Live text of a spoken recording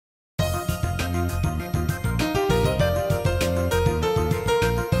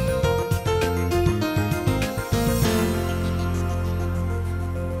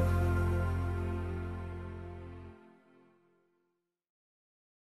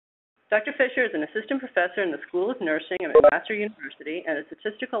Dr. Fisher is an assistant professor in the School of Nursing at McMaster University and a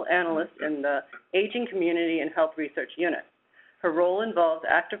statistical analyst in the Aging Community and Health Research Unit. Her role involves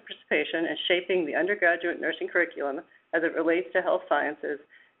active participation in shaping the undergraduate nursing curriculum as it relates to health sciences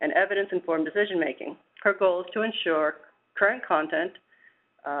and evidence-informed decision-making. Her goal is to ensure current content,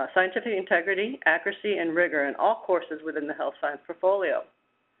 scientific integrity, accuracy, and rigor in all courses within the health science portfolio.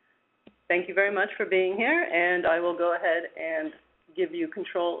 Thank you very much for being here, and I will go ahead and give you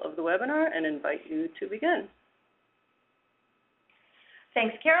control of the webinar and invite you to begin.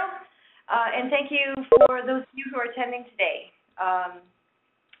 Thanks, Carol, and thank you for those of you who are attending today.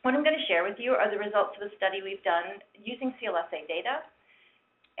 What I'm going to share with you are the results of a study we've done using CLSA data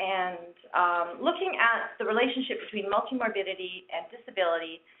and looking at the relationship between multimorbidity and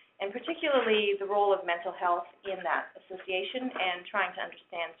disability, and particularly the role of mental health in that association, and trying to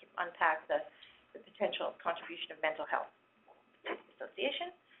understand, unpack the potential contribution of mental health association.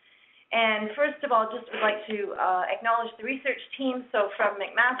 And first of all, just would like to acknowledge the research team. So from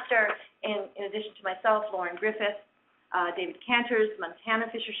McMaster, in addition to myself, Lauren Griffith, David Canters, Montana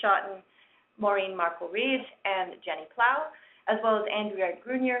Fisher-Schotten, Maureen Markle-Reed, and Jenny Plow, as well as Andrea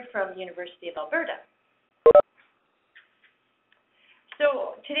Grunier from the University of Alberta.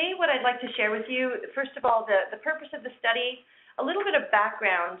 So today what I'd like to share with you, first of all, the purpose of the study, a little bit of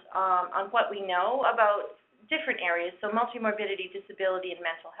background on what we know about different areas, so multimorbidity, disability, and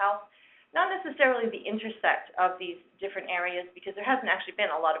mental health. Not necessarily the intersect of these different areas, because there hasn't actually been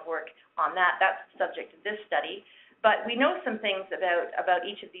a lot of work on that. That's the subject of this study. But we know some things about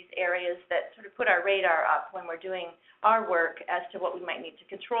each of these areas that sort of put our radar up when we're doing our work as to what we might need to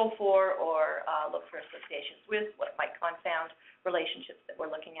control for or look for associations with, what might confound relationships that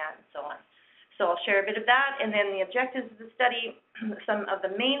we're looking at, and so on. So I'll share a bit of that, and then the objectives of the study, some of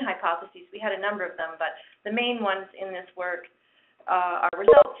the main hypotheses. We had a number of them, but the main ones in this work are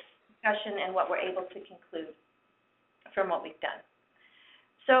results, discussion, and what we're able to conclude from what we've done.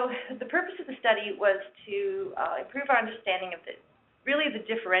 So the purpose of the study was to improve our understanding of the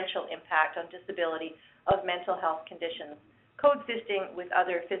differential impact on disability of mental health conditions coexisting with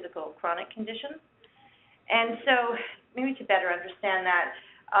other physical chronic conditions. And so maybe to better understand that,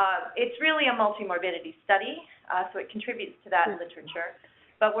 it's really a multimorbidity study, so it contributes to that literature,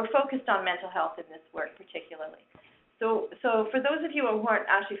 but we're focused on mental health in this work particularly. So for those of you who aren't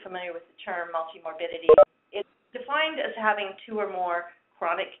actually familiar with the term multimorbidity, it's defined as having two or more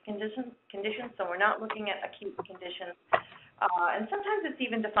chronic conditions, so we're not looking at acute conditions, and sometimes it's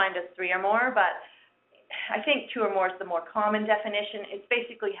even defined as three or more, but I think two or more is the more common definition. It's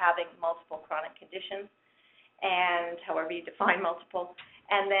basically having multiple chronic conditions, and however you define multiple.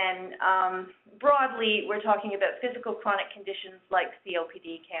 And then broadly, we're talking about physical chronic conditions like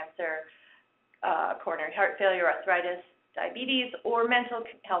COPD, cancer, coronary heart failure, arthritis, diabetes, or mental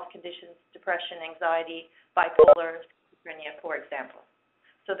health conditions, depression, anxiety, bipolar, schizophrenia, for example.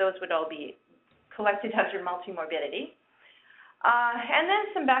 So those would all be collected under multimorbidity. And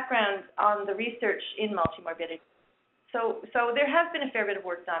then some background on the research in multimorbidity. So there has been a fair bit of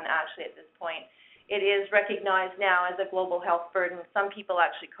work done actually at this point. It is recognized now as a global health burden. Some people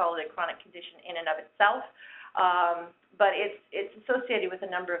actually call it a chronic condition in and of itself, but it's associated with a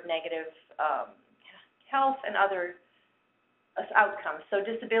number of negative health and other outcomes. So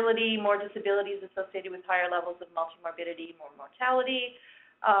disability, more disabilities associated with higher levels of multimorbidity, more mortality,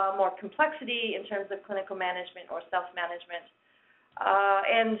 more complexity in terms of clinical management or self-management,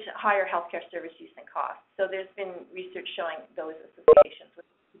 and higher healthcare service use and costs. So there's been research showing those associations with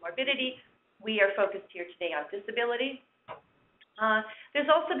morbidity. We are focused here today on disability. There's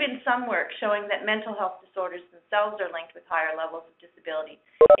also been some work showing that mental health disorders themselves are linked with higher levels of disability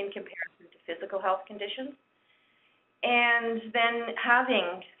in comparison to physical health conditions. And then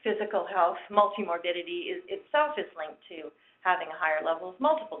having physical health, multimorbidity itself is linked to having a higher level of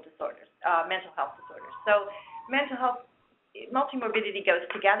multiple disorders, mental health disorders. So multimorbidity goes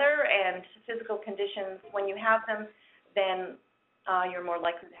together, and physical conditions, when you have them, then you're more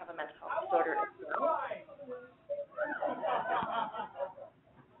likely to have a mental health disorder as well.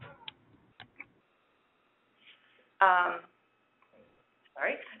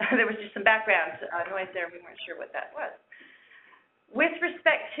 Sorry, there was just some background noise there. We weren't sure what that was. With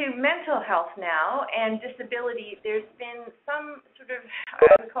respect to mental health now and disability, there's been some sort of,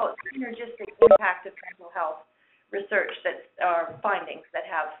 I would call it synergistic impact of mental health research findings that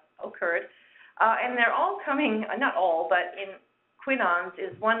have occurred. And they're all coming, not all, but in Quinon's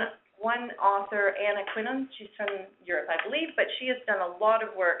is one author, Anna Quinon. She's from Europe, I believe, but she has done a lot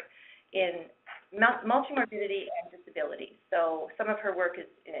of work in multimorbidity and disability. So some of her work is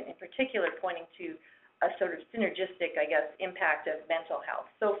in particular pointing to a sort of synergistic, I guess, impact of mental health.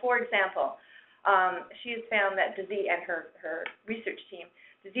 So, for example, she has found that disease, and her research team,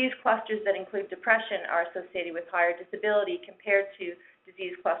 disease clusters that include depression are associated with higher disability compared to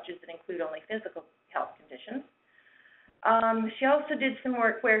disease clusters that include only physical health conditions. She also did some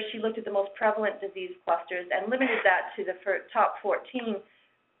work where she looked at the most prevalent disease clusters and limited that to the top 14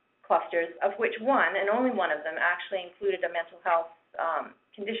 clusters, of which one, and only one of them, actually included a mental health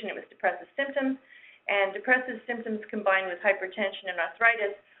condition. It was depressive symptoms, and depressive symptoms combined with hypertension and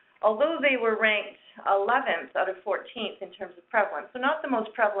arthritis, although they were ranked 11th out of 14th in terms of prevalence, so not the most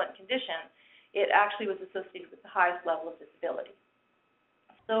prevalent condition, it actually was associated with the highest level of disability.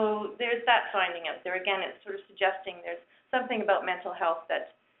 So there's that finding out there. Again, it's sort of suggesting there's something about mental health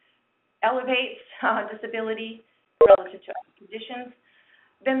that elevates disability relative to other conditions.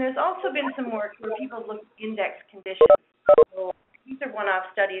 Then there's also been some work where people look at index conditions. So these are one-off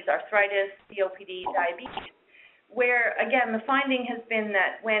studies, arthritis, COPD, diabetes, where, again, the finding has been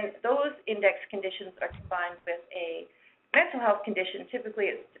that when those index conditions are combined with a mental health condition,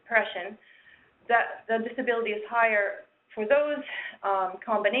 typically it's depression, that the disability is higher for those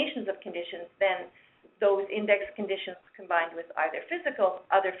combinations of conditions than those index conditions combined with either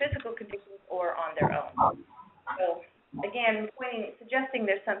other physical conditions or on their own. So, again, suggesting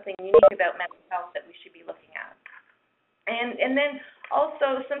there's something unique about mental health that we should be looking at. And then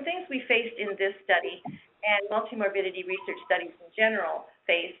also some things we faced in this study, and multimorbidity research studies in general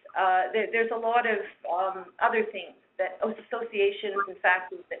face, there's a lot of other things, that associations and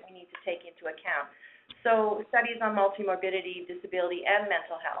factors that we need to take into account. So studies on multimorbidity, disability, and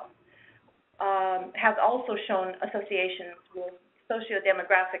mental health have also shown associations with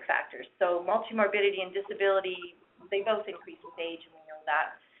socio-demographic factors. So multimorbidity and disability, they both increase with age, and we know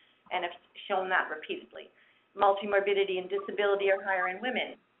that, and have shown that repeatedly. Multimorbidity and disability are higher in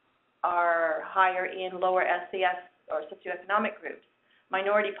women, are higher in lower SES or socioeconomic groups,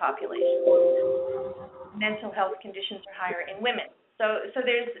 minority populations. Mental health conditions are higher in women. So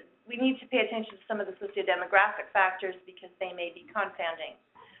we need to pay attention to some of the socio-demographic factors because they may be confounding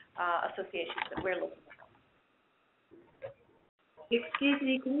associations that we're looking at. Excuse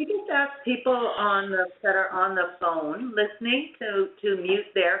me, can you just ask people that are on the phone listening to mute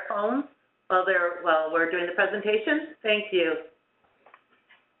their phones while we're doing the presentation? Thank you.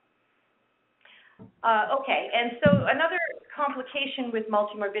 Okay, and so another complication with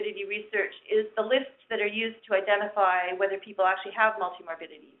multimorbidity research is the lists that are used to identify whether people actually have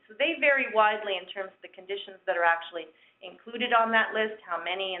multimorbidity. So they vary widely in terms of the conditions that are actually included on that list, how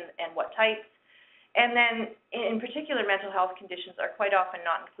many and what types. And then in particular, mental health conditions are quite often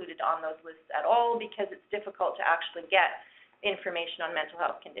not included on those lists at all because it's difficult to actually get information on mental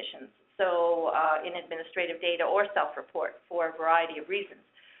health conditions, so in administrative data or self-report for a variety of reasons.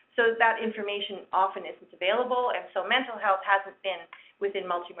 So that information often isn't available, and so mental health hasn't been within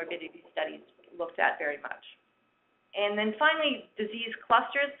multimorbidity studies looked at very much. And then finally, disease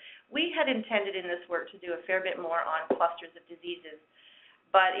clusters. We had intended in this work to do a fair bit more on clusters of diseases,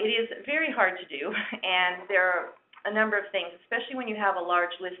 but it is very hard to do, and there are a number of things, especially when you have a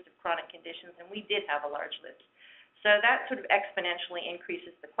large list of chronic conditions, and we did have a large list. So that sort of exponentially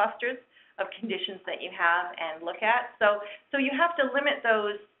increases the clusters of conditions that you have and look at. So you have to limit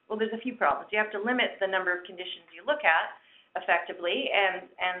those. Well, there's a few problems. You have to limit the number of conditions you look at effectively,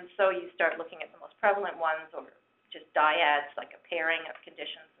 and so you start looking at the most prevalent ones, or just dyads, like a pairing of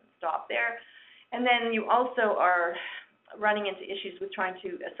conditions, and stop there. And then you also are running into issues with trying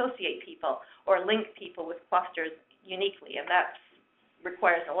to associate people or link people with clusters uniquely, and that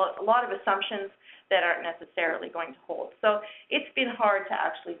requires a lot of assumptions that aren't necessarily going to hold. So it's been hard to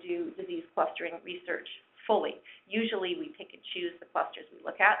actually do disease clustering research fully. Usually we pick and choose the clusters we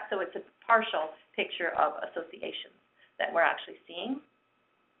look at, so it's a partial picture of associations that we're actually seeing.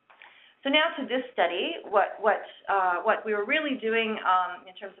 So now to this study, what we were really doing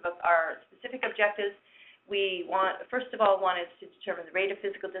in terms of our specific objectives, we first of all wanted to determine the rate of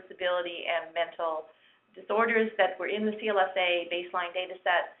physical disability and mental disorders that were in the CLSA baseline data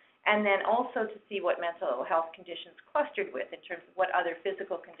set, and then also to see what mental health conditions clustered with in terms of what other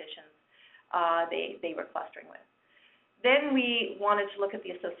physical conditions they were clustering with. Then we wanted to look at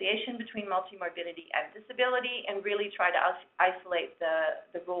the association between multimorbidity and disability and really try to isolate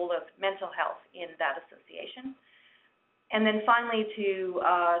the role of mental health in that association. And then finally to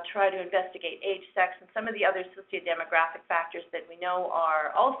try to investigate age, sex, and some of the other socio-demographic factors that we know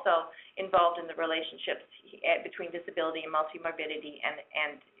are also involved in the relationships between disability and multimorbidity,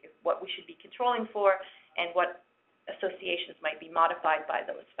 and what we should be controlling for and what associations might be modified by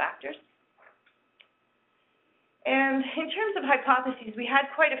those factors. And in terms of hypotheses, we had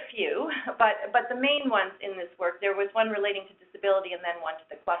quite a few, but the main ones in this work, there was one relating to disability and then one to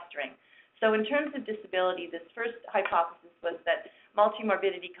the clustering. So in terms of disability, this first hypothesis was that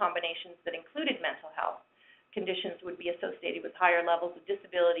multimorbidity combinations that included mental health conditions would be associated with higher levels of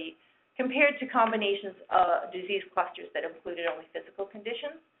disability compared to combinations of disease clusters that included only physical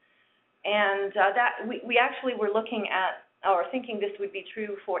conditions. And that we actually were looking at, or thinking this would be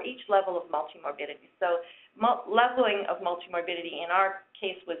true for each level of multimorbidity. So leveling of multimorbidity in our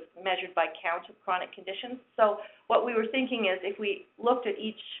case was measured by count of chronic conditions. So what we were thinking is if we looked at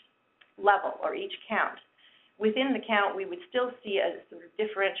each level or each count, within the count we would still see a sort of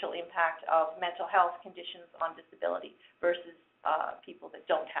differential impact of mental health conditions on disability versus people that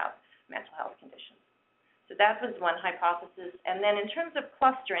don't have mental health conditions. So that was one hypothesis. And then in terms of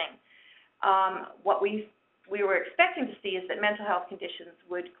clustering, what we were expecting to see is that mental health conditions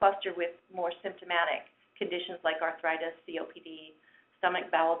would cluster with more symptomatic conditions like arthritis, COPD, stomach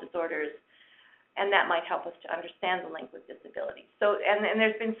bowel disorders, and that might help us to understand the link with disability. So, and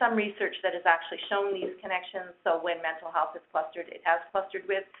there's been some research that has actually shown these connections. So when mental health is clustered, it has clustered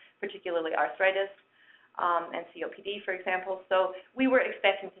with particularly arthritis and COPD, for example. So we were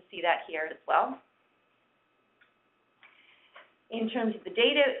expecting to see that here as well. In terms of the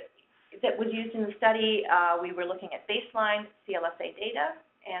data that was used in the study, we were looking at baseline CLSA data,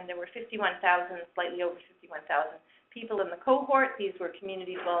 and there were 51,000, slightly over 51,000 people in the cohort. These were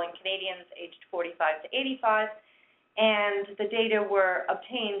community-dwelling Canadians aged 45 to 85, and the data were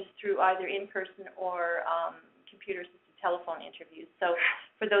obtained through either in-person or computer-assisted telephone interviews. So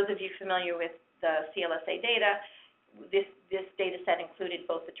for those of you familiar with the CLSA data, this data set included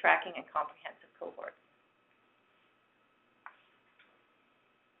both the tracking and comprehensive cohorts.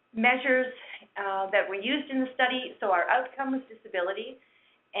 Measures that were used in the study, so our outcome was disability,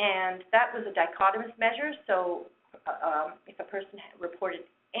 and that was a dichotomous measure. So if a person reported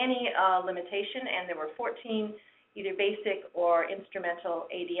any limitation, and there were 14 either basic or instrumental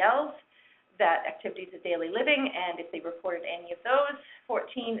ADLs, that activities of daily living, and if they reported any of those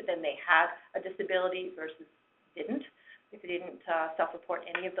 14, then they had a disability versus didn't, if they didn't self-report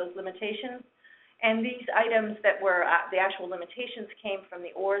any of those limitations. And these items that were the actual limitations came from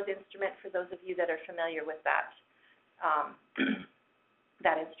the ORS instrument, for those of you that are familiar with that,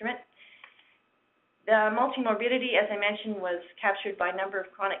 that instrument. The multimorbidity, as I mentioned, was captured by number of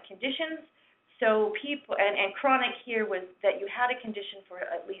chronic conditions. So people, and chronic here was that you had a condition for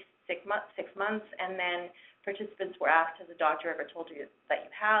at least 6 months, and then participants were asked, has a doctor ever told you that you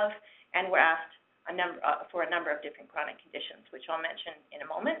have, and were asked for a number of different chronic conditions, which I'll mention in a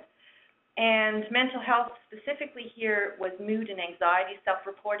moment. And mental health specifically here was mood and anxiety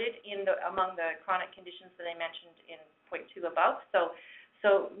self-reported among the chronic conditions that I mentioned in point 2 above. So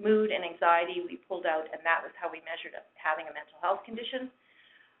mood and anxiety we pulled out, and that was how we measured having a mental health condition.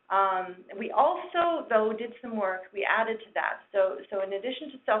 We also, though, did some work. We added to that. So in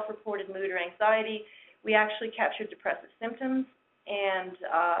addition to self-reported mood or anxiety, we actually captured depressive symptoms, and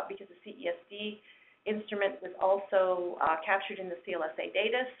because the CESD instrument was also captured in the CLSA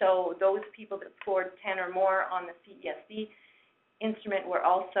data. So those people that scored 10 or more on the CESD instrument were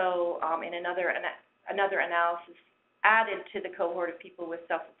also in another analysis added to the cohort of people with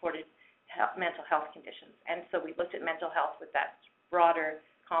self-reported mental health conditions. And so we looked at mental health with that broader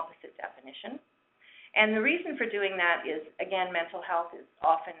composite definition. And the reason for doing that is, again, mental health is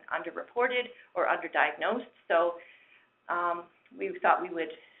often underreported or underdiagnosed. So we thought we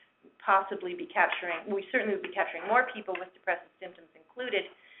would possibly be capturing, we certainly would be capturing more people with depressive symptoms included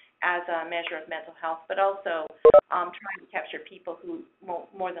as a measure of mental health, but also trying to capture people who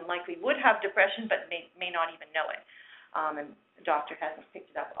more than likely would have depression but may not even know it. And the doctor hasn't picked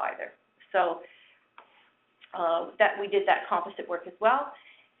it up either. So that we did that composite work as well.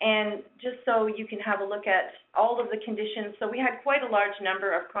 And just so you can have a look at all of the conditions, so we had quite a large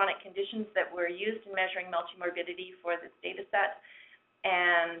number of chronic conditions that were used in measuring multimorbidity for this data set.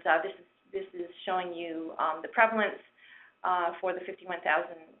 And this is showing you the prevalence for the 51,000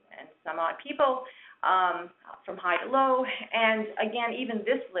 and some odd people from high to low. And again, even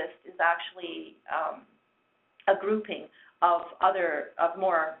this list is actually a grouping of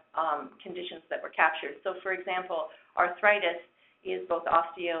more conditions that were captured. So for example, arthritis is both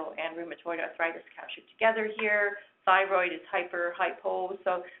osteo and rheumatoid arthritis captured together here. Thyroid is hypo.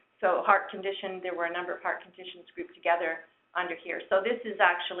 So heart condition, there were a number of heart conditions grouped together under here. So this is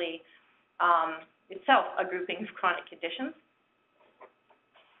actually itself a grouping of chronic conditions.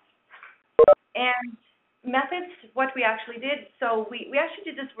 And methods, what we actually did, so we actually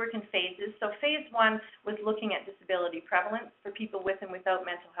did this work in phases. So phase 1 was looking at disability prevalence for people with and without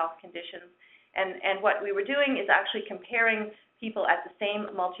mental health conditions. And what we were doing is actually comparing people at the same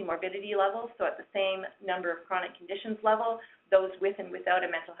multimorbidity level, so at the same number of chronic conditions level, those with and without a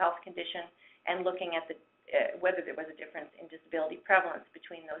mental health condition, and looking at whether there was a difference in disability prevalence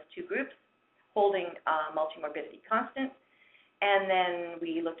between those two groups, holding multimorbidity constant. And then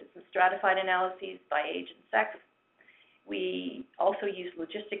we looked at some stratified analyses by age and sex. We also used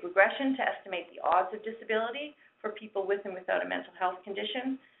logistic regression to estimate the odds of disability for people with and without a mental health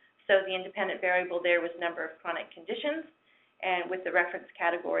condition. So the independent variable there was number of chronic conditions, and with the reference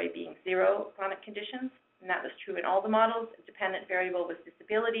category being 0 chronic conditions, and that was true in all the models. The dependent variable was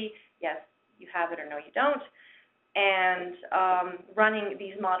disability. Yes, you have it, or no, you don't. And running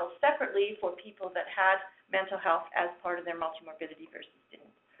these models separately for people that had mental health as part of their multimorbidity versus didn't.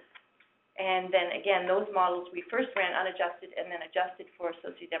 And then again, those models we first ran unadjusted and then adjusted for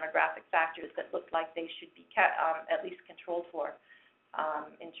socio-demographic factors that looked like they should be at least controlled for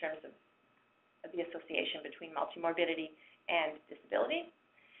in terms of the association between multimorbidity and disability.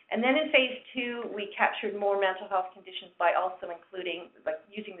 And then in phase 2, we captured more mental health conditions by also including, like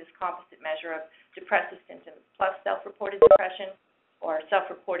using this composite measure of depressive symptoms plus self-reported depression, or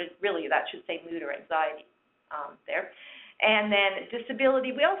self-reported, really that should say mood or anxiety there. And then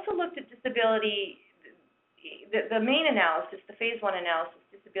disability, we also looked at disability, the main analysis, the phase 1 analysis,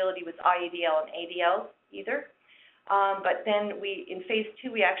 disability was IADL and ADL either. But then in phase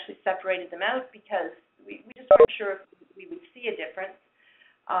 2, we actually separated them out because we just weren't sure if we would see a difference.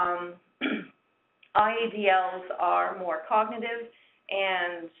 IADLs are more cognitive,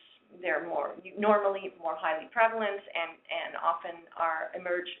 and they're normally more highly prevalent and often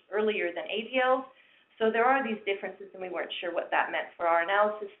emerge earlier than ADLs. So there are these differences, and we weren't sure what that meant for our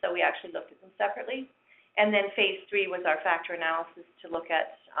analysis, so we actually looked at them separately. And then phase 3 was our factor analysis to look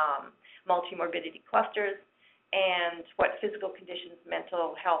at multimorbidity clusters and what physical conditions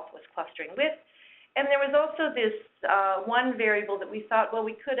mental health was clustering with. And there was also this one variable that we thought, well,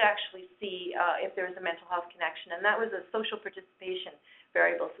 we could actually see if there was a mental health connection, and that was a social participation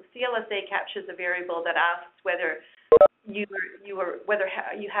variable. So CLSA captures a variable that asks whether you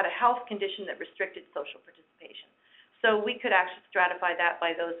had a health condition that restricted social participation. So we could actually stratify that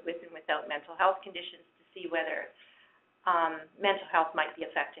by those with and without mental health conditions to see whether mental health might be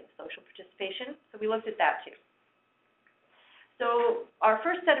affecting social participation. So we looked at that too. So our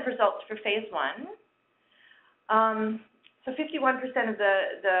first set of results for phase 1, so 51% of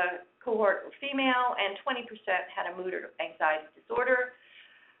the cohort were female and 20% had a mood or anxiety disorder.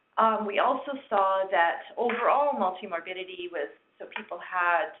 We also saw that overall multimorbidity was, so people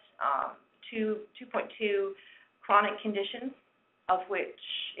had 2.2 chronic conditions, of which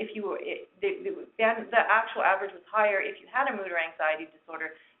if you were, the actual average was higher if you had a mood or anxiety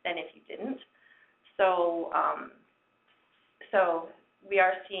disorder than if you didn't. So we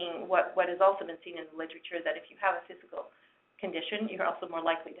are seeing what has also been seen in the literature, that if you have a physical condition, you're also more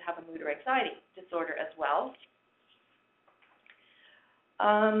likely to have a mood or anxiety disorder as well.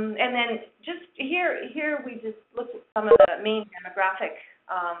 And then just here we just looked at some of the main demographic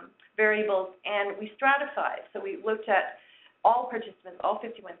variables, and we stratified. So we looked at all participants, all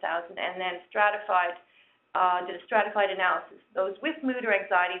 51,000, and then stratified, did a stratified analysis. Those with mood or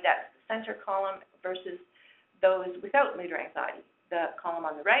anxiety, that's the center column, versus those without mood or anxiety, the column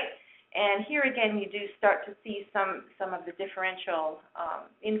on the right. And here again, you do start to see some of the differential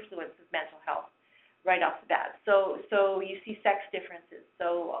influence of mental health right off the bat. So you see sex differences.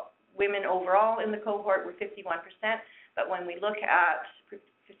 So women overall in the cohort were 51%, but when we look at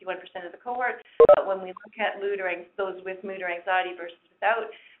 51% of the cohort, but when we look at those with mood or anxiety versus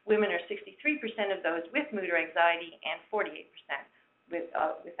without, women are 63% of those with mood or anxiety and 48%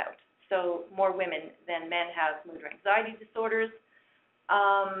 without. So more women than men have mood or anxiety disorders.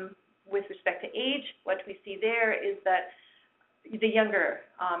 With respect to age, what we see there is that the younger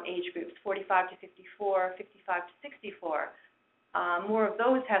age groups, 45 to 54, 55 to 64, more of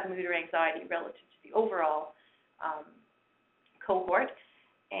those have mood or anxiety relative to the overall cohort.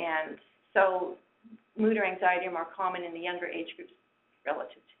 And so mood or anxiety are more common in the younger age groups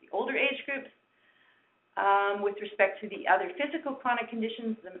relative to the older age groups. With respect to the other physical chronic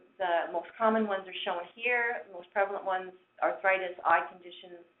conditions, the most common ones are shown here. The most prevalent ones, arthritis, eye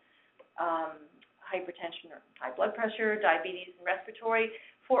conditions, hypertension or high blood pressure, diabetes, and respiratory.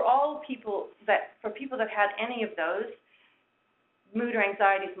 For people that had any of those, mood or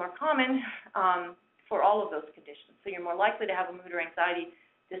anxiety is more common for all of those conditions. So you're more likely to have a mood or anxiety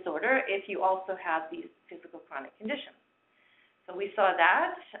disorder if you also have these physical chronic conditions. So we saw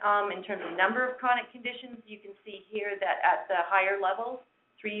that in terms of number of chronic conditions. You can see here that at the higher levels,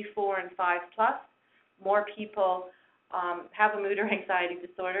 3, 4, and 5 plus, more people have a mood or anxiety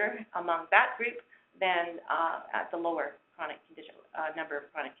disorder among that group than at the lower chronic condition, number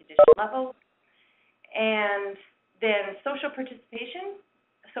of chronic condition levels. And then social participation,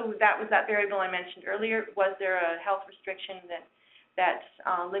 so that was that variable I mentioned earlier. Was there a health restriction that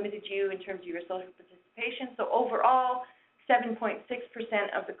limited you in terms of your social participation? So overall, 7.6%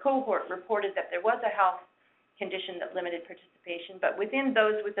 of the cohort reported that there was a health condition that limited participation, but within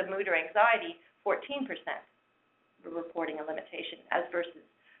those with a mood or anxiety, 14% were reporting a limitation, as versus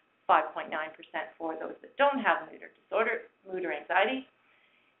 5.9% for those that don't have mood or anxiety.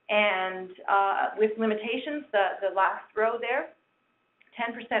 And with limitations, the last row there,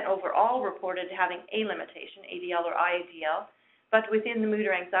 10% overall reported having a limitation, ADL or IADL, but within the mood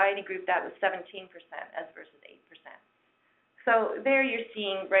or anxiety group, that was 17% as versus 8%. So there you're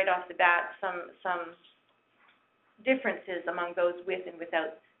seeing right off the bat some differences among those with and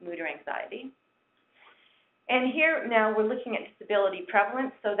without mood or anxiety. And here now we're looking at disability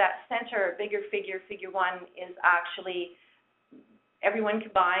prevalence. So that center, bigger figure, figure 1, is actually everyone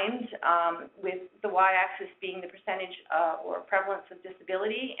combined, with the y-axis being the percentage or prevalence of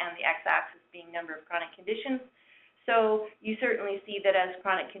disability and the x-axis being number of chronic conditions. So you certainly see that as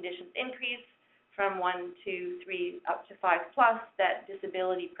chronic conditions increase from 1, 2, 3, up to 5 plus, that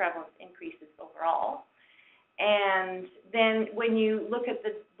disability prevalence increases overall. And then when you look at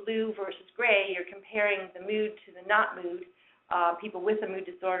the blue versus gray, you're comparing the mood to the not mood, people with a mood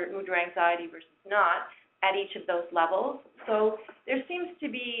disorder, mood or anxiety versus not, at each of those levels. So there seems to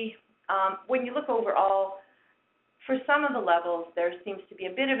be, when you look overall, for some of the levels, there seems to be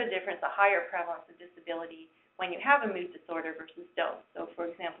a bit of a difference, a higher prevalence of disability when you have a mood disorder versus don't. So for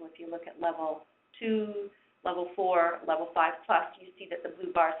example, if you look at level 2, level 4, level 5 plus, you see that the blue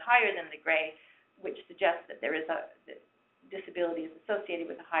bar is higher than the gray, which suggests that there is that disability is associated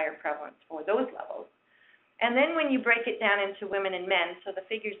with a higher prevalence for those levels. And then when you break it down into women and men, so the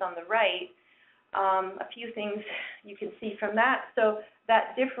figures on the right, a few things you can see from that. So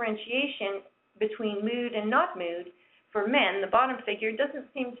that differentiation between mood and not mood for men, the bottom figure, doesn't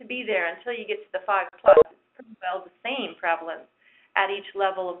seem to be there until you get to the 5 plus. It's pretty well the same prevalence at each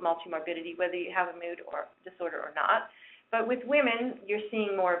level of multimorbidity, whether you have a mood or disorder or not. But with women, you're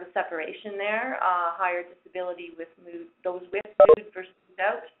seeing more of a separation there, higher disability with mood, those with mood versus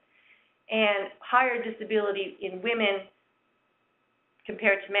without, and higher disability in women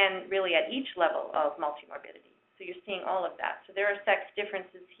compared to men really at each level of multimorbidity. So you're seeing all of that. So there are sex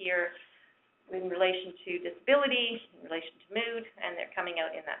differences here in relation to disability, in relation to mood, and they're coming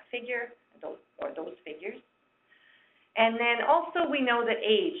out in that figure, those figures. And then also we know that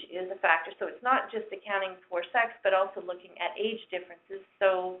age is a factor. So it's not just accounting for sex, but also looking at age differences.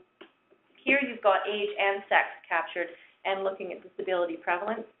 So here you've got age and sex captured and looking at disability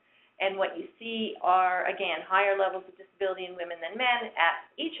prevalence. And what you see are, again, higher levels of disability in women than men at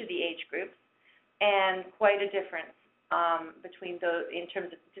each of the age groups, and quite a difference between those in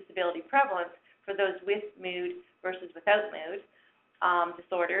terms of disability prevalence for those with mood versus without mood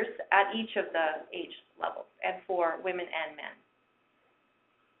disorders at each of the age levels, and for women and men.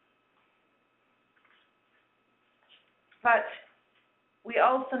 But we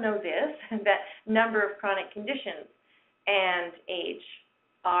also know this, that number of chronic conditions and age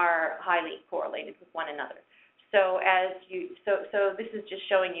are highly correlated with one another. So so this is just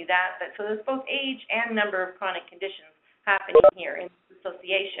showing you that so there's both age and number of chronic conditions happening here in this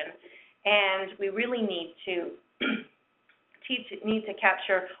association, and we really need to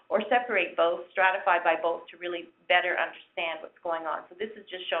capture or separate both, stratify by both, to really better understand what's going on. So this is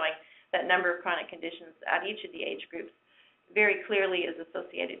just showing that number of chronic conditions at each of the age groups very clearly is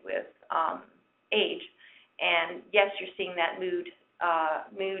associated with age. And yes, you're seeing that mood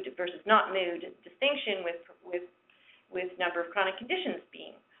versus not mood distinction with number of chronic conditions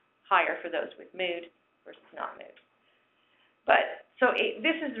being higher for those with mood versus not mood. But so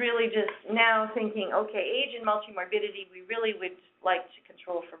this is really just now thinking, okay, age and multimorbidity, we really would like to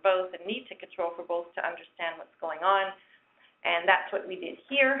control for both and need to control for both to understand what's going on. And that's what we did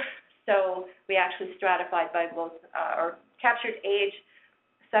here. So we actually stratified by both, or captured age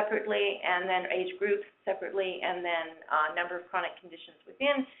separately, and then age groups separately, and then number of chronic conditions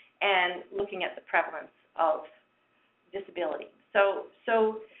within, and looking at the prevalence of disability.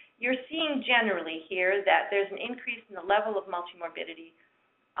 So you're seeing generally here that there's an increase in the level of multimorbidity,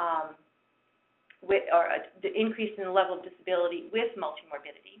 the increase in the level of disability with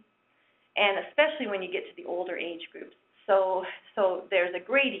multimorbidity, and especially when you get to the older age groups. So there's a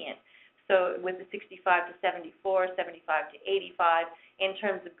gradient. So with the 65 to 74, 75 to 85, in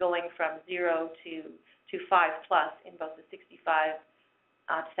terms of going from 0 to 5 plus in both the 65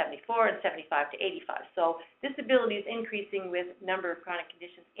 to 74 and 75 to 85. So disability is increasing with number of chronic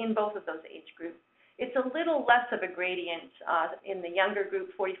conditions in both of those age groups. It's a little less of a gradient in the younger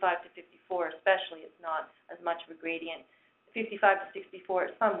group, 45 to 54 especially. It's not as much of a gradient. 55 to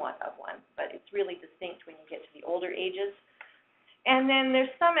 64 is somewhat of one, but it's really distinct when you get to the older ages. And then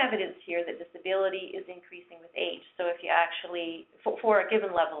there's some evidence here that disability is increasing with age. So if you actually, for a given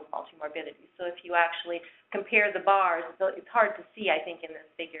level of multimorbidity, so if you actually compare the bars, it's hard to see, I think, in this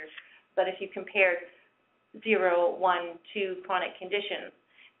figure, but if you compare 0, 1, 2 chronic conditions,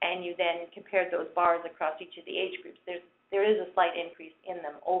 and you then compare those bars across each of the age groups, there is a slight increase in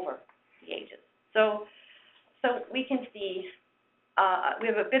them over the ages. So we can see, we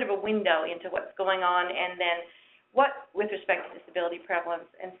have a bit of a window into what's going on, and then what with respect to disability prevalence.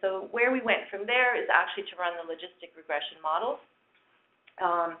 And so where we went from there is actually to run the logistic regression models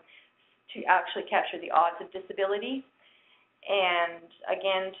to actually capture the odds of disability. And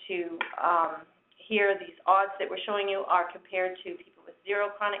again, here these odds that we're showing you are compared to people with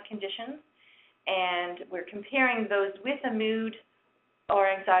 0 chronic conditions. And we're comparing those with a mood or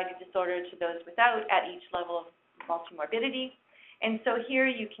anxiety disorder to those without at each level of multimorbidity. And so here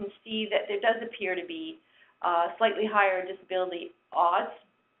you can see that there does appear to be slightly higher disability odds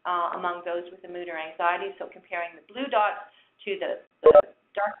among those with a mood or anxiety. So comparing the blue dots to the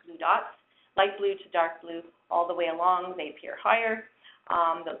dark blue dots, light blue to dark blue, all the way along, they appear higher.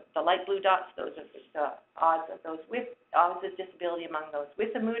 The light blue dots, those are the odds of those with odds of disability among those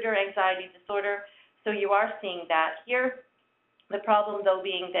with a mood or anxiety disorder. So you are seeing that here. The problem, though,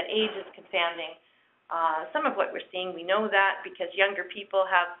 being that age is confounding some of what we're seeing. We know that because younger people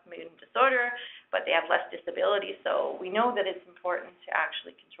have mood disorder, but they have less disability. So we know that it's important to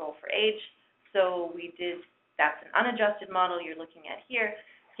actually control for age. So we did, that's an unadjusted model you're looking at here.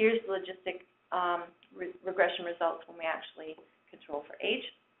 Here's the logistic regression results when we actually control for age.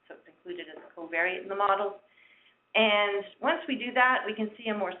 So it's included as a covariate in the models. And once we do that, we can see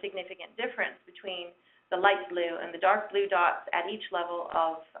a more significant difference between the light blue and the dark blue dots at each level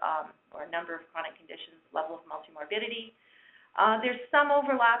of, or number of chronic conditions, level of multimorbidity. There's some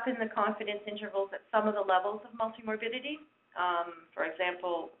overlap in the confidence intervals at some of the levels of multimorbidity. For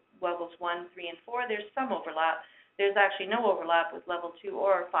example, levels 1, 3, and 4, there's some overlap. There's actually no overlap with level 2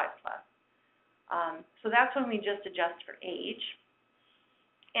 or 5+. So that's when we just adjust for age.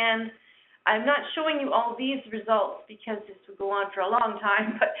 And I'm not showing you all these results because this would go on for a long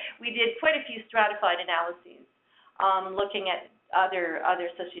time, but we did quite a few stratified analyses looking at other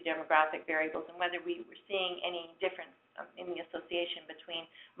socio-demographic variables and whether we were seeing any difference in the association between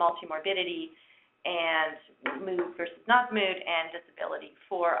multimorbidity and mood versus not mood and disability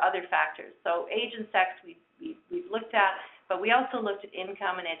for other factors. So age and sex we've looked at, but we also looked at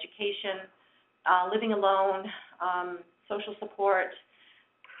income and education, living alone, social support,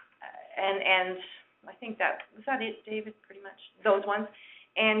 and I think was that it, David, pretty much, those ones.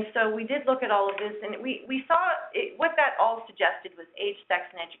 And so we did look at all of this, and we saw what that all suggested was age,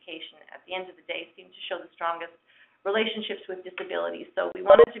 sex, and education at the end of the day seemed to show the strongest relationships with disability. So we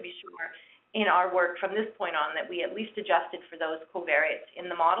wanted to be sure in our work from this point on that we at least adjusted for those covariates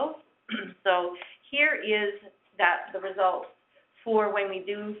in the models. So here is the result for when we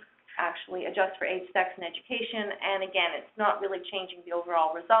do actually adjust for age, sex, and education. And again, it's not really changing the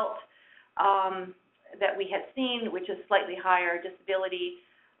overall result that we had seen, which is slightly higher disability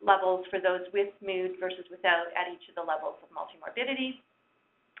levels for those with mood versus without at each of the levels of multimorbidity.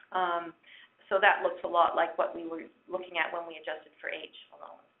 So that looks a lot like what we were looking at when we adjusted for age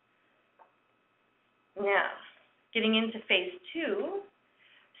alone. Now, getting into phase 2.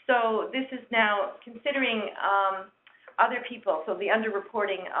 So this is now considering other people, so the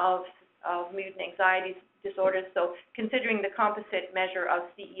underreporting of mood and anxiety disorders. So considering the composite measure of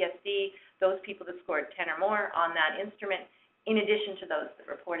CESD, those people that scored 10 or more on that instrument, in addition to those that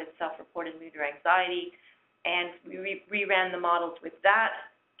reported self-reported mood or anxiety. And we reran the models with that,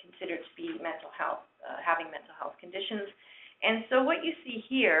 considered to be mental health, having mental health conditions. And so what you see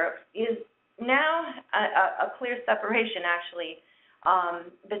here is now a clear separation, actually,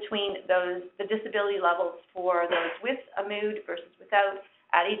 between the disability levels for those with a mood versus without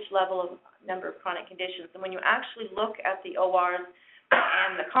at each level of number of chronic conditions. And when you actually look at the ORs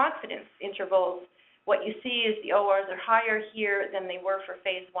and the confidence intervals, what you see is the ORs are higher here than they were for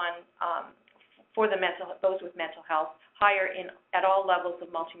phase 1 for those with mental health, higher at all levels of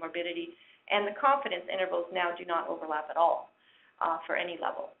multimorbidity, and the confidence intervals now do not overlap at all for any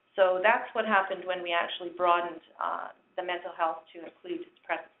level. So that's what happened when we actually broadened the mental health to include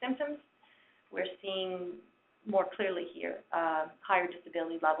depressive symptoms. We're seeing more clearly here higher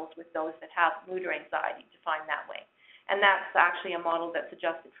disability levels with those that have mood or anxiety defined that way. And that's actually a model that's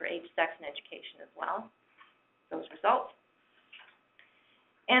adjusted for age, sex, and education as well, those results.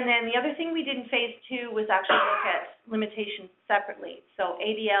 And then the other thing we did in phase 2 was actually look at limitations separately. So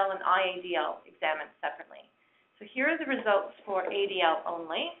ADL and IADL examined separately. So here are the results for ADL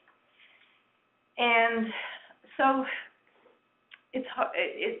only. And so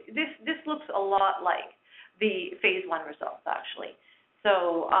this looks a lot like the phase 1 results, actually.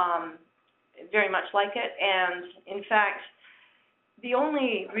 So very much like it. And in fact, the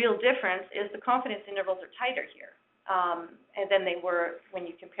only real difference is the confidence intervals are tighter here. And then they were when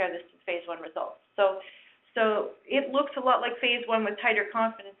you compare this to phase 1 results. So it looks a lot like phase 1 with tighter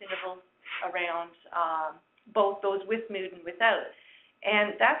confidence intervals around both those with mood and without.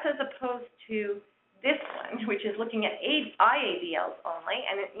 And that's as opposed to this one, which is looking at IADLs only,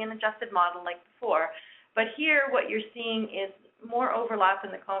 and an adjusted model like before. But here what you're seeing is more overlap in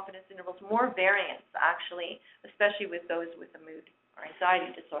the confidence intervals, more variance actually, especially with those with a mood or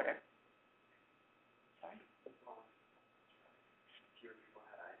anxiety disorder. Sorry?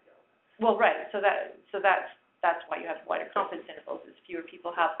 Well, right, so that's why you have wider confidence intervals, is fewer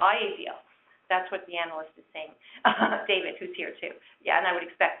people have IADL. That's what the analyst is saying. David, who's here too. Yeah, and I would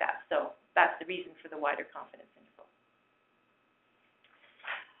expect that. So that's the reason for the wider confidence interval.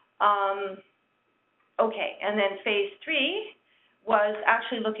 Okay, and then phase 3 was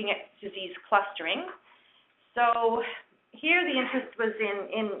actually looking at disease clustering. So here the interest was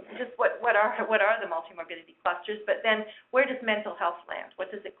in just what are the multimorbidity clusters, but then where does mental health land?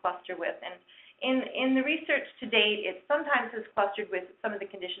 What does it cluster with? And in the research to date, it sometimes is clustered with some of the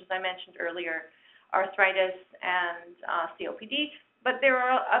conditions I mentioned earlier, arthritis and COPD, but there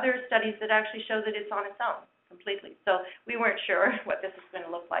are other studies that actually show that it's on its own completely. So we weren't sure what this is going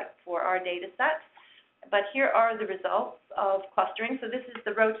to look like for our data set. But here are the results of clustering. So this is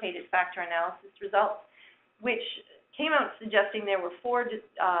the rotated factor analysis results, which came out suggesting there were four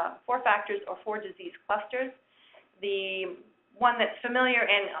factors or 4 disease clusters. The one that's familiar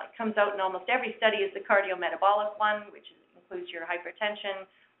and comes out in almost every study is the cardiometabolic one, which includes your hypertension,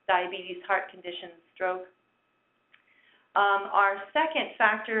 diabetes, heart conditions, stroke. Our second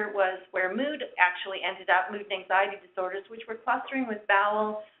factor was where mood actually ended up, mood and anxiety disorders, which were clustering with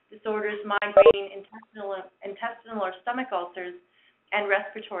bowel disorders, migraine, intestinal or stomach ulcers, and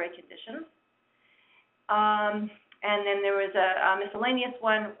respiratory conditions. And then there was a miscellaneous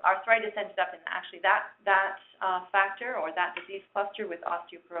one. Arthritis ended up in actually that factor or that disease cluster with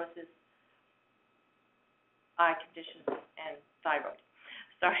osteoporosis, eye conditions, and thyroid.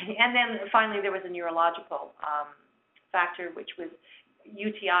 Sorry. And then finally there was a neurological factor, which was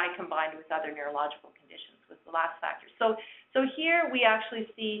UTI combined with other neurological conditions was the last factor. So here we actually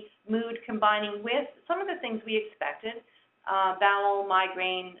see mood combining with some of the things we expected, bowel,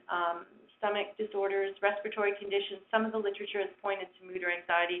 migraine, stomach disorders, respiratory conditions. Some of the literature has pointed to mood or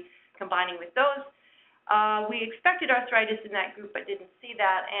anxiety combining with those. We expected arthritis in that group, but didn't see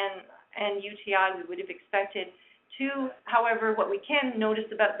that, and UTI we would have expected too. However, what we can notice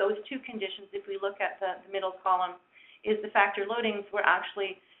about those 2 conditions, if we look at the middle column, is the factor loadings were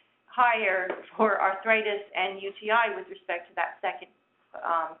actually higher for arthritis and UTI with respect to that second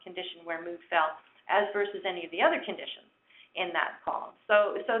condition where mood fell, as versus any of the other conditions in that column.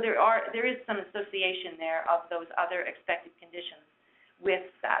 So there is some association there of those other expected conditions with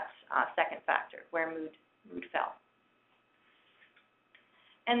that second factor where mood fell.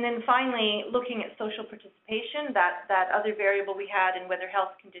 And then finally, looking at social participation, that other variable we had and whether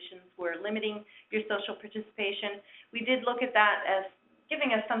health conditions were limiting your social participation, we did look at that as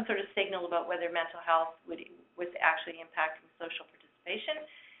giving us some sort of signal about whether mental health was actually impacting social participation.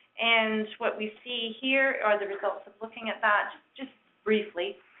 And what we see here are the results of looking at that just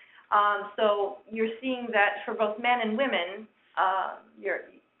briefly. So you're seeing that for both men and women, there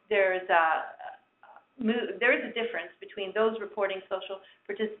is a difference between those reporting social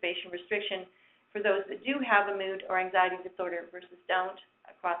participation restriction for those that do have a mood or anxiety disorder versus don't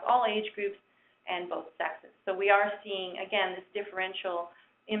across all age groups and both sexes. So we are seeing, again, this differential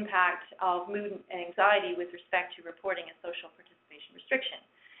impact of mood and anxiety with respect to reporting a social participation restriction.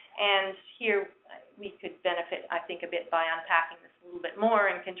 And here we could benefit, I think, a bit by unpacking this a little bit more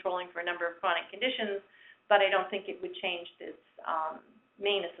and controlling for a number of chronic conditions, but I don't think it would change this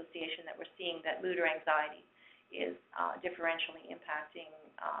main association that we're seeing that mood or anxiety is differentially impacting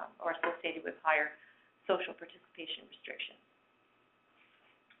or associated with higher social participation restrictions.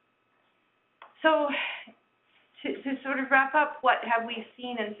 So to sort of wrap up, what have we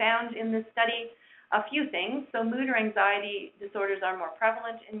seen and found in this study? A few things. So mood or anxiety disorders are more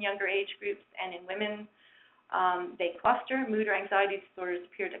prevalent in younger age groups and in women. They cluster. Mood or anxiety disorders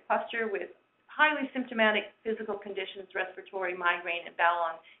appear to cluster with highly symptomatic physical conditions, respiratory, migraine, and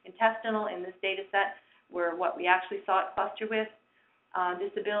bowel and intestinal in this data set were what we actually saw it cluster with.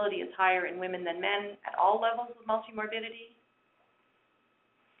 Disability is higher in women than men at all levels of multimorbidity.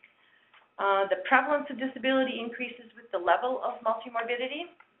 The prevalence of disability increases with the level of multimorbidity.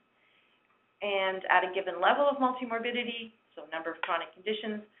 And at a given level of multimorbidity, so number of chronic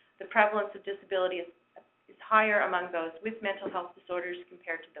conditions, the prevalence of disability is higher among those with mental health disorders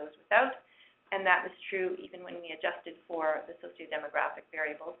compared to those without. And that was true even when we adjusted for the socio-demographic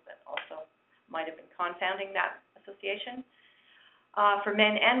variables that also might have been confounding that association. For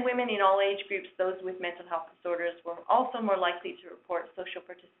men and women in all age groups, those with mental health disorders were also more likely to report social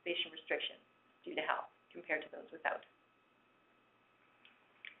participation restrictions due to health compared to those without.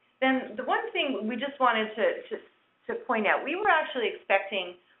 Then the one thing we just wanted to point out, we were actually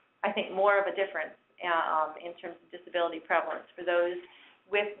expecting, I think, more of a difference in terms of disability prevalence for those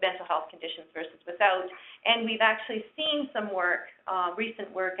with mental health conditions versus without. And we've actually seen some work, recent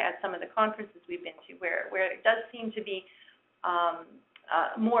work at some of the conferences we've been to, where it does seem to be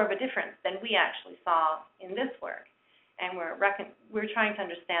more of a difference than we actually saw in this work. And we're trying to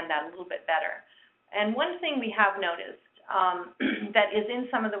understand that a little bit better. And one thing we have noticed that is in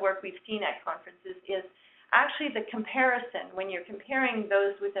some of the work we've seen at conferences is actually the comparison, when you're comparing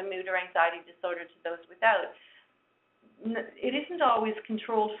those with a mood or anxiety disorder to those without, it isn't always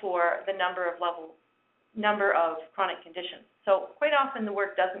controlled for the number of chronic conditions. So quite often the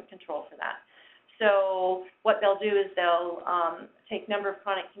work doesn't control for that. So what they'll do is they'll take number of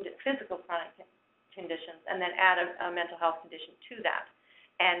physical chronic conditions and then add a mental health condition to that,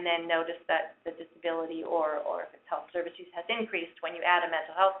 and then notice that the disability or if it's health service use has increased when you add a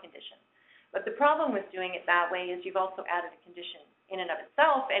mental health condition. But the problem with doing it that way is you've also added a condition in and of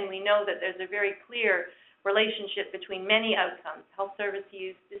itself, and we know that there's a very clear relationship between many outcomes, health service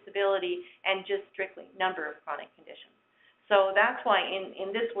use, disability, and just strictly number of chronic conditions. So that's why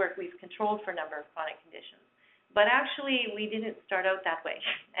in this work we've controlled for number of chronic conditions. But actually we didn't start out that way.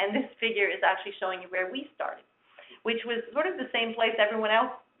 And this figure is actually showing you where we started, which was sort of the same place everyone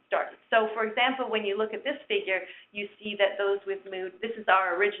else started. So for example, when you look at this figure, you see that those with mood, this is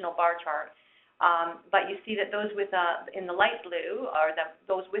our original bar chart, but you see that those with, in the light blue are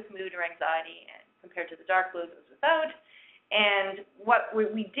those with mood or anxiety, and compared to the dark blue, those without. And what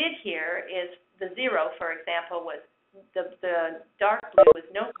we did here is the 0, for example, was the dark blue was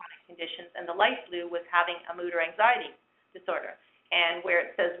no chronic conditions, and the light blue was having a mood or anxiety disorder. And where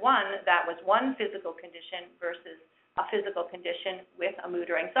it says 1, that was one physical condition versus a physical condition with a mood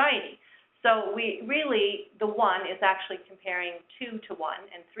or anxiety. So the 1 is actually comparing 2 to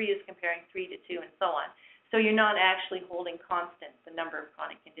 1, and 3 is comparing 3 to 2, and so on. So you're not actually holding constant the number of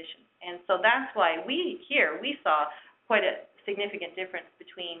chronic conditions. And so that's why we saw quite a significant difference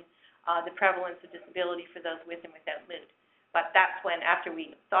between the prevalence of disability for those with and without mood. But that's when, after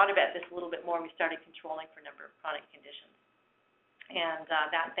we thought about this a little bit more, we started controlling for number of chronic conditions. And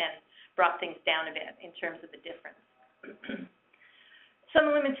that then brought things down a bit in terms of the difference.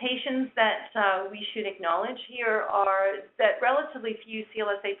 Some limitations that we should acknowledge here are that relatively few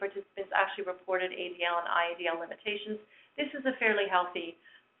CLSA participants actually reported ADL and IADL limitations. This is a fairly healthy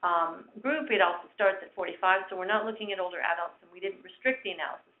group. It also starts at 45, so we're not looking at older adults, and we didn't restrict the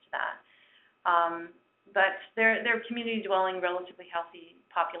analysis to that. But they're community-dwelling, relatively healthy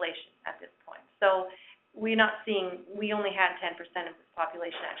population at this point. So we only had 10% of this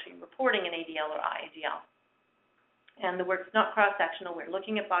population actually reporting an ADL or IADL. And the work's not cross-sectional. We're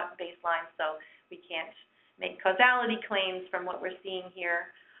looking at baselines, so we can't make causality claims from what we're seeing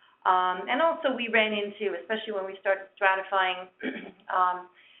here. And also we ran into, especially when we started stratifying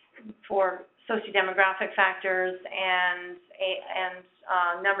for socio-demographic factors and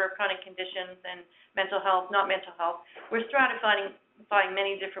number of chronic conditions and mental health, not mental health, we're stratifying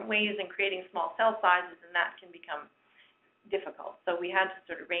many different ways and creating small cell sizes, and that can become difficult. So we had to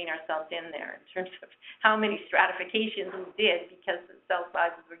sort of rein ourselves in there in terms of how many stratifications we did, because the cell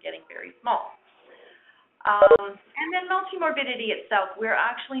sizes were getting very small. And then multimorbidity itself, we're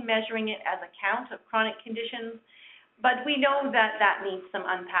actually measuring it as a count of chronic conditions, but we know that that needs some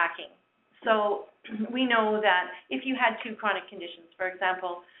unpacking. So we know that if you had 2 chronic conditions, for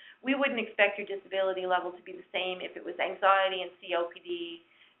example, we wouldn't expect your disability level to be the same if it was anxiety and COPD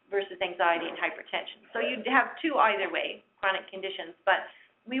versus anxiety and hypertension. So you'd have 2 either way chronic conditions, but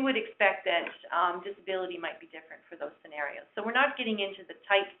we would expect that disability might be different for those scenarios. So we're not getting into the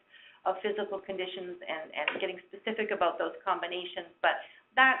types of physical conditions and getting specific about those combinations, but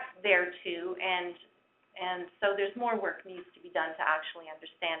that's there too, and so there's more work needs to be done to actually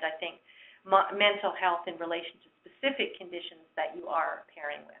understand, I think, mental health in relation to specific conditions that you are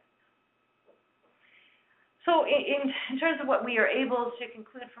pairing with. So in terms of what we are able to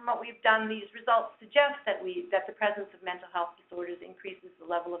conclude from what we've done, these results suggest that the presence of mental health disorders increases the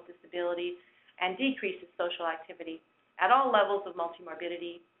level of disability and decreases social activity at all levels of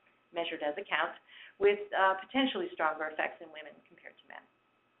multimorbidity, measured as a count, with potentially stronger effects in women compared to men.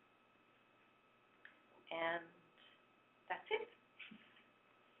 And that's it.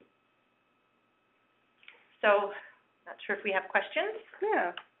 So, not sure if we have questions.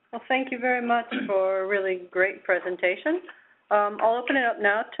 Yeah. Well, thank you very much for a really great presentation. I'll open it up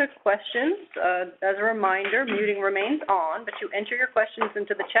now to questions. As a reminder, muting remains on, but you enter your questions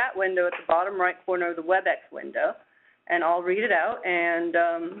into the chat window at the bottom right corner of the WebEx window, and I'll read it out,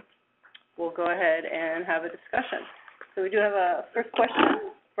 and we'll go ahead and have a discussion. So we do have a first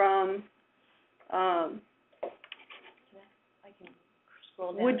question from,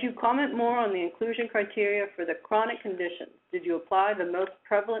 would you comment more on the inclusion criteria for the chronic conditions? Did you apply the most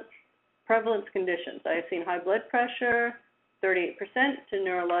prevalence conditions? I have seen high blood pressure, 38%, to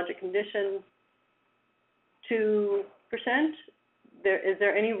neurologic conditions, 2%. Is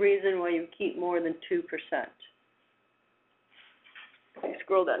there any reason why you keep more than 2%? If you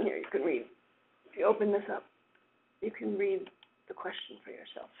scroll down here, you can read. If you open this up, you can read the question for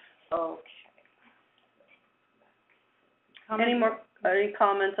yourself. Okay. Any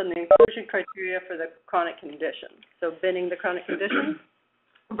comments on the inclusion criteria for the chronic conditions? So binning the chronic conditions?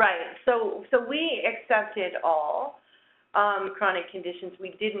 Right. So we accepted all chronic conditions. We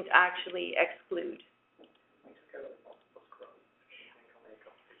didn't actually exclude.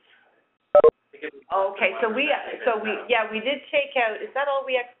 Okay. So we did take out. Is that all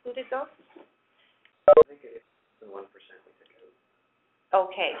we excluded though? I think it's the 1% we took out.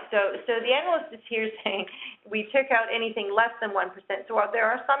 Okay, so the analyst is here saying we took out anything less than 1%. So there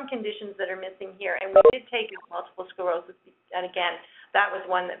are some conditions that are missing here, and we did take out multiple sclerosis, and again, that was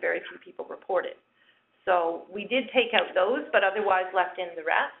one that very few people reported. So we did take out those, but otherwise left in the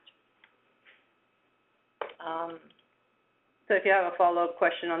rest. So if you have a follow-up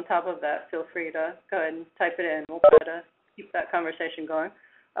question on top of that, feel free to go ahead and type it in. We'll try to keep that conversation going.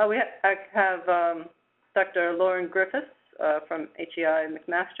 I have Dr. Lauren Griffiths from HEI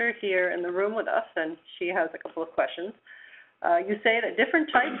McMaster here in the room with us, and she has a couple of questions. You say that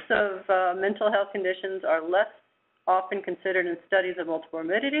different types of mental health conditions are less often considered in studies of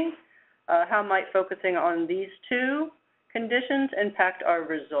multimorbidity. How might focusing on these two conditions impact our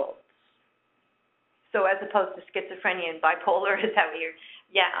results? So as opposed to schizophrenia and bipolar, is that what you're,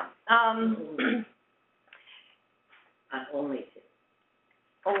 yeah. Only two.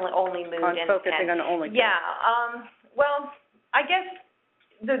 Only mood on and focusing on only two. Yeah. Well, I guess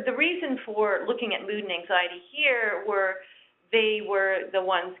the reason for looking at mood and anxiety here they were the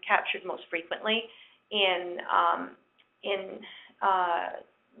ones captured most frequently in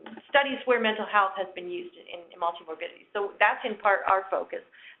studies where mental health has been used in multimorbidity. So that's in part our focus.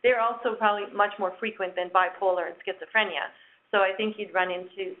 They're also probably much more frequent than bipolar and schizophrenia. So I think you'd run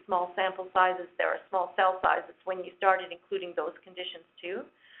into small sample sizes. There are small cell sizes when you started including those conditions too.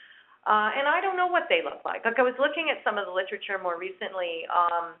 And I don't know what they look like. Like I was looking at some of the literature more recently,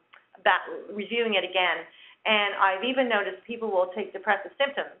 reviewing it again, and I've even noticed people will take depressive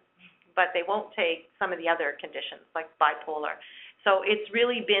symptoms, but they won't take some of the other conditions like bipolar. So it's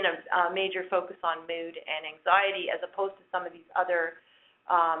really been a major focus on mood and anxiety as opposed to some of these other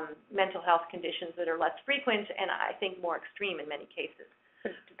mental health conditions that are less frequent and I think more extreme in many cases.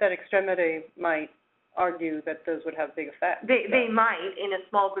 That extremity might argue that those would have big effects. They might, in a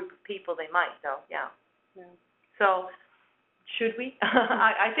small group of people, they might, though, yeah. So, should we?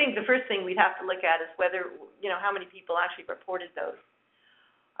 I think the first thing we'd have to look at is whether, how many people actually reported those.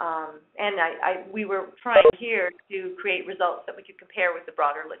 And we were trying here to create results that we could compare with the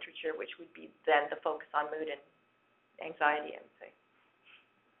broader literature, which would be then the focus on mood and anxiety, I would say.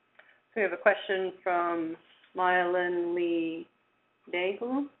 So we have a question from Myelin Lee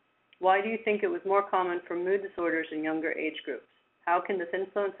Daegu. Why do you think it was more common for mood disorders in younger age groups? How can this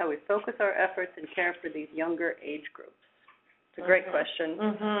influence how we focus our efforts and care for these younger age groups? It's a great question.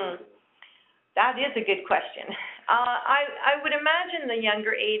 That is a good question. I would imagine the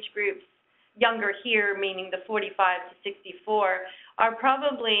younger age groups, younger here meaning the 45 to 64, are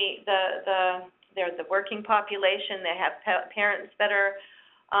probably they're the working population. They have parents that are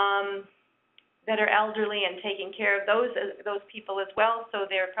elderly and taking care of those people as well. So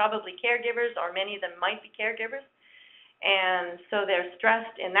they're probably caregivers, or many of them might be caregivers, and so they're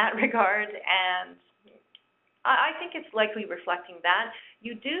stressed in that regard. And I think it's likely reflecting that.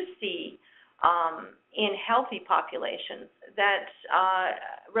 You do see in healthy populations that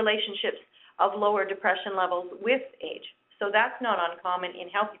relationships of lower depression levels with age. So that's not uncommon in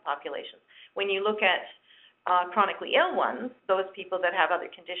healthy populations. When you look at chronically ill ones, those people that have other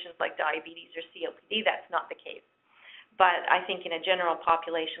conditions like diabetes or COPD, that's not the case. But I think in a general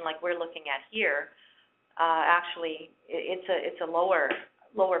population like we're looking at here, actually it's a lower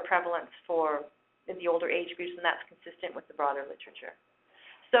prevalence for the older age groups, and that's consistent with the broader literature.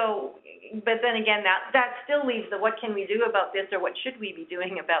 So, but then again, that still leaves the what can we do about this, or what should we be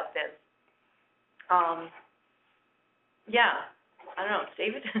doing about this? Yeah, I don't know,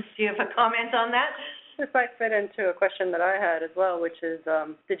 David, do you have a comment on that? This might fit into a question that I had as well, which is,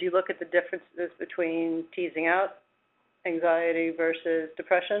 did you look at the differences between teasing out anxiety versus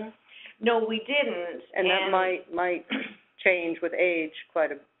depression? No, we didn't. And that might change with age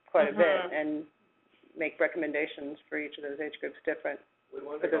quite a bit, and make recommendations for each of those age groups different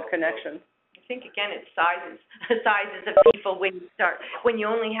for those connections. I think again it's sizes of people when you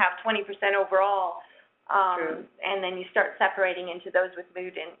only have 20% overall, and then you start separating into those with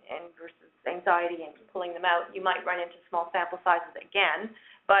mood and versus anxiety and pulling them out, you might run into small sample sizes again.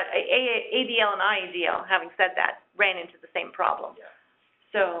 But ADL and IADL, having said that, ran into the same problem. Yeah.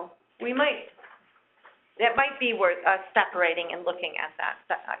 So that might be worth us separating and looking at that.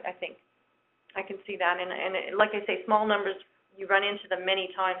 I think I can see that, and like I say, small numbers, you run into them many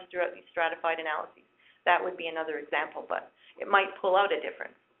times throughout these stratified analyses. That would be another example, but it might pull out a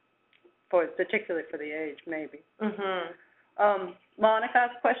difference. Particularly for the age, maybe. Monica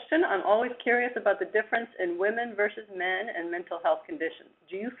has a question. I'm always curious about the difference in women versus men and mental health conditions.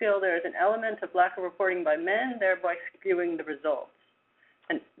 Do you feel there is an element of lack of reporting by men, thereby skewing the results?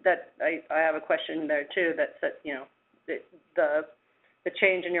 And that I have a question there too. That said, the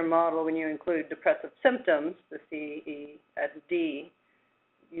change in your model when you include depressive symptoms, the C, E, and D,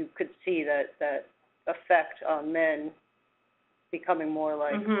 you could see that effect on men becoming more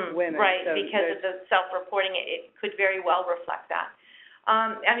like women. Right, so because of the self-reporting, it could very well reflect that.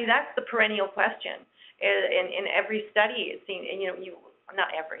 I mean, that's the perennial question. In every study, it seems,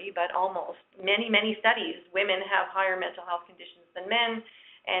 not every, but almost, many studies, women have higher mental health conditions than men,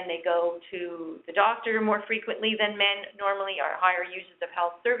 and they go to the doctor more frequently than men normally, are higher users of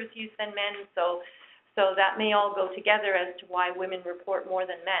health service use than men. So that may all go together as to why women report more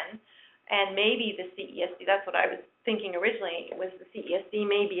than men. And maybe the CESD, that's what I was thinking originally, was the CESD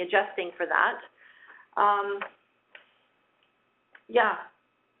may be adjusting for that.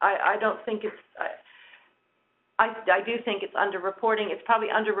 I don't think it's, I do think it's underreporting. It's probably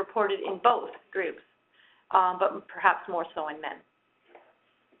underreported in both groups, but perhaps more so in men.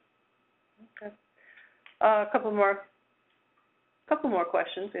 Okay. A couple more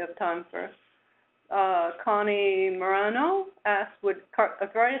questions we have time for. Connie Morano asks, would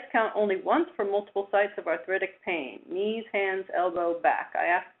arthritis count only once for multiple sites of arthritic pain? Knees, hands, elbow, back. I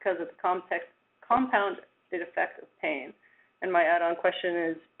ask because of the compounded effect of pain. And my add-on question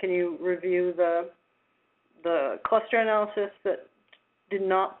is, can you review the cluster analysis that did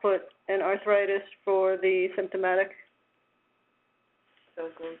not put an arthritis for the symptomatic? So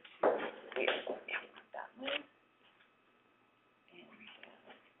go to that one.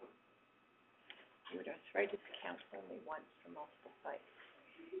 And would arthritis count only once for multiple sites?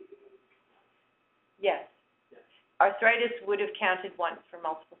 Yes. Arthritis would have counted once for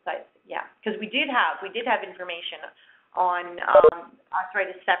multiple sites. Yeah, because we did have information on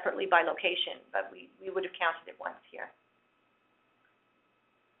arthritis separately by location, but we would have counted it once here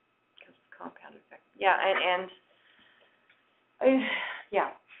because of compound effect. Yeah, and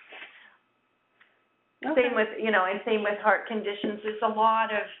yeah. Okay. Same with heart conditions. There's a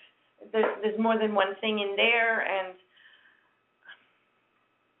lot of there's more than one thing in there, and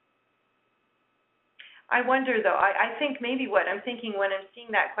I wonder though. I think maybe what I'm thinking when I'm seeing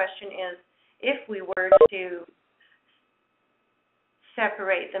that question is, if we were to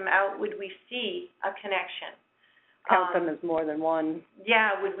separate them out, would we see a connection? Count them as more than one.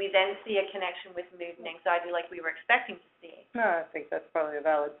 Yeah, would we then see a connection with mood and anxiety like we were expecting to see? No, I think that's probably a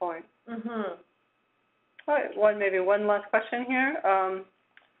valid point. All right, one last question here.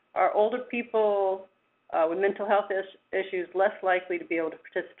 Are older people with mental health issues less likely to be able to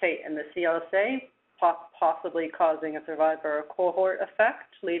participate in the CLSA, possibly causing a survivor cohort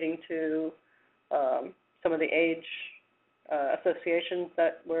effect, leading to some of the age associations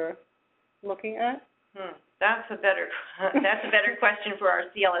that we're looking at? That's a better question for our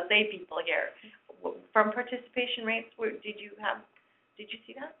CLSA people here. From participation rates, did you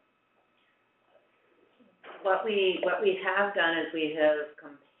see that? What we have done is we have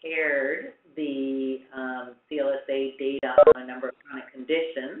compared the CLSA data on a number of chronic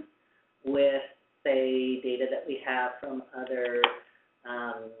conditions with, say, data that we have from other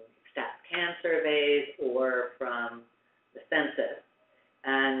StatCan surveys or from the census.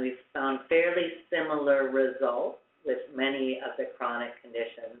 And we've found fairly similar results with many of the chronic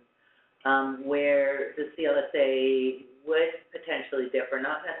conditions, where the CLSA would potentially differ,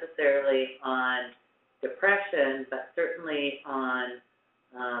 not necessarily on depression, but certainly on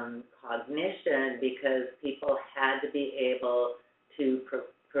cognition, because people had to be able to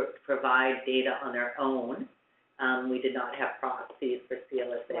provide data on their own. We did not have proxies for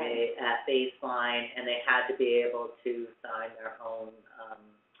CLSA at baseline, and they had to be able to sign their own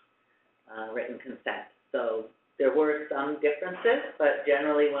written consent. So there were some differences, but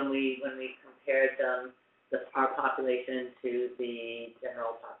generally when we compared our population to the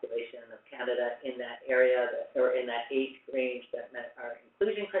general population of Canada in that area, or in that age range that met our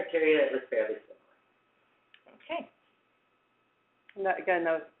inclusion criteria, it was fairly similar. Okay. And that, again,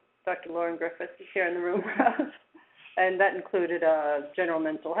 that was Dr. Lauren Griffiths is here in the room with us. And that included general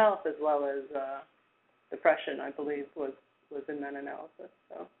mental health as well as depression, I believe, was in that analysis,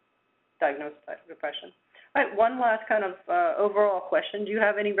 so diagnosed depression. All right, one last kind of overall question. Do you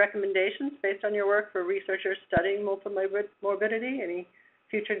have any recommendations based on your work for researchers studying multimorbidity? Any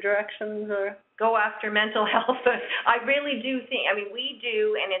future directions or? Go after mental health. I really do think, we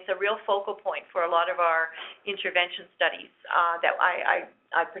do, and it's a real focal point for a lot of our intervention studies that I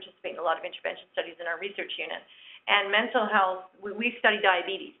participate in a lot of intervention studies in our research unit. And mental health, we study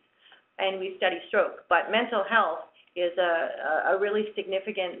diabetes and we study stroke, but mental health is a really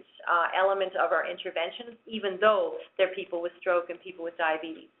significant element of our interventions, even though they're people with stroke and people with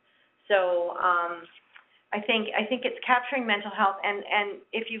diabetes. So I think it's capturing mental health, and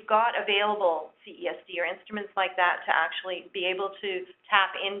if you've got available CESD or instruments like that to actually be able to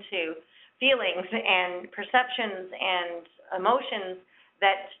tap into feelings and perceptions and emotions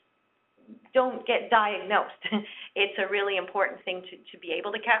that don't get diagnosed, it's a really important thing to be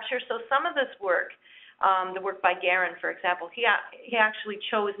able to capture. So some of this work, the work by Guerin, for example, he actually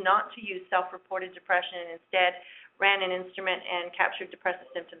chose not to use self-reported depression and instead ran an instrument and captured depressive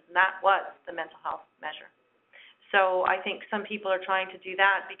symptoms, and that was the mental health measure. So I think some people are trying to do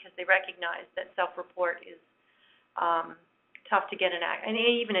that because they recognize that self-report is tough to get and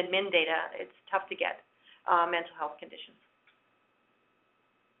even admin data, it's tough to get mental health conditions.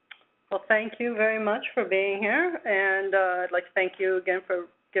 Well, thank you very much for being here, and I'd like to thank you again for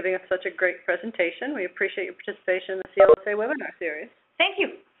giving us such a great presentation. We appreciate your participation in the CLSA webinar series. Thank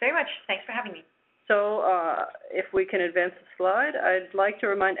you very much. Thanks for having me. So if we can advance the slide, I'd like to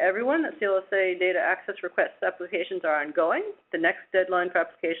remind everyone that CLSA data access request applications are ongoing. The next deadline for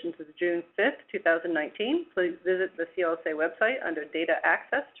applications is June 5th, 2019. Please visit the CLSA website under Data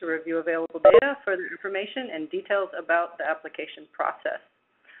Access to review available data, further information, and details about the application process.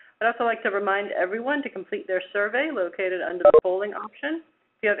 I'd also like to remind everyone to complete their survey located under the polling option.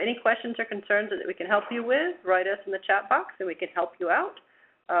 If you have any questions or concerns that we can help you with, write us in the chat box and we can help you out.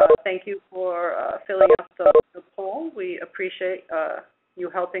 Thank you for filling out the poll. We appreciate you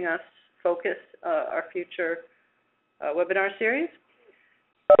helping us focus our future webinar series.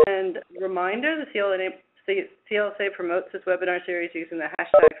 And reminder, the CLSA promotes this webinar series using the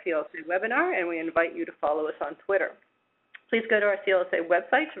hashtag CLSA webinar, and we invite you to follow us on Twitter. Please go to our CLSA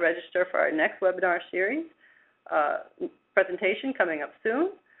website to register for our next webinar series presentation coming up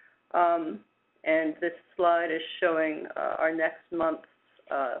soon. And this slide is showing our next month's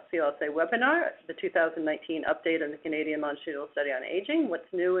CLSA webinar, the 2019 update on the Canadian Longitudinal Study on Aging, what's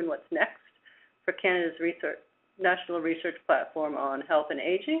new and what's next for Canada's national research platform on health and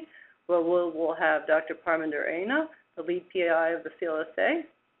aging, where we'll have Dr. Parminder Aina, the lead PI of the CLSA,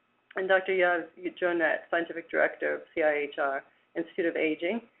 and Dr. Yav Jonet, Scientific Director of CIHR Institute of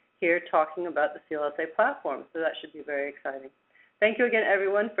Aging, here talking about the CLSA platform. So that should be very exciting. Thank you again,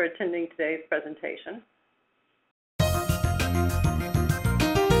 everyone, for attending today's presentation.